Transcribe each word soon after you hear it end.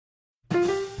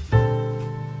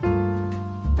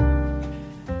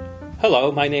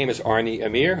Hello, my name is Arnie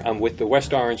Amir. I'm with the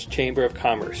West Orange Chamber of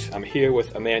Commerce. I'm here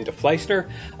with Amanda Fleissner.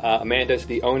 Amanda is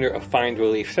the owner of Find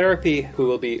Relief Therapy, who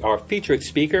will be our featured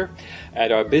speaker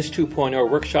at our Biz 2.0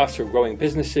 workshops for growing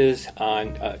businesses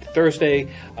on Thursday,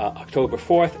 October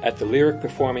 4th at the Lyric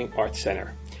Performing Arts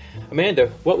Center. Amanda,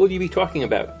 what will you be talking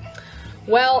about?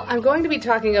 Well, I'm going to be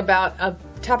talking about a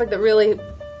topic that really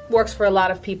works for a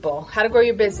lot of people, how to grow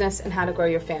your business and how to grow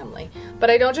your family. But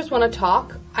I don't just want to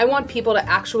talk, I want people to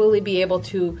actually be able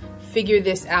to figure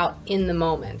this out in the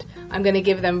moment. I'm going to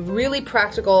give them really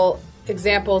practical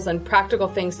examples and practical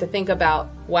things to think about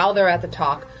while they're at the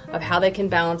talk of how they can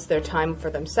balance their time for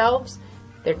themselves,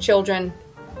 their children,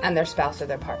 and their spouse or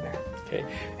their partner. Okay.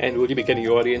 And will you be getting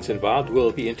your audience involved? Will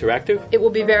it be interactive? It will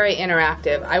be very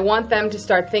interactive. I want them to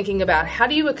start thinking about how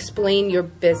do you explain your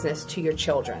business to your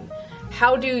children?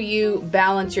 How do you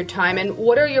balance your time and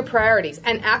what are your priorities?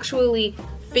 And actually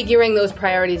figuring those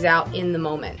priorities out in the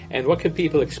moment. And what can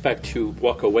people expect to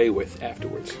walk away with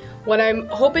afterwards? What I'm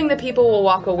hoping that people will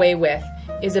walk away with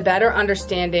is a better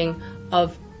understanding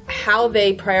of how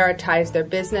they prioritize their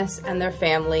business and their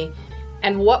family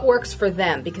and what works for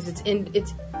them, because it's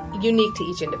unique to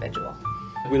each individual.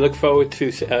 We look forward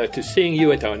to seeing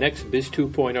you at our next Biz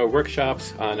 2.0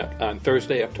 workshops on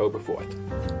Thursday, October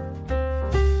 4th.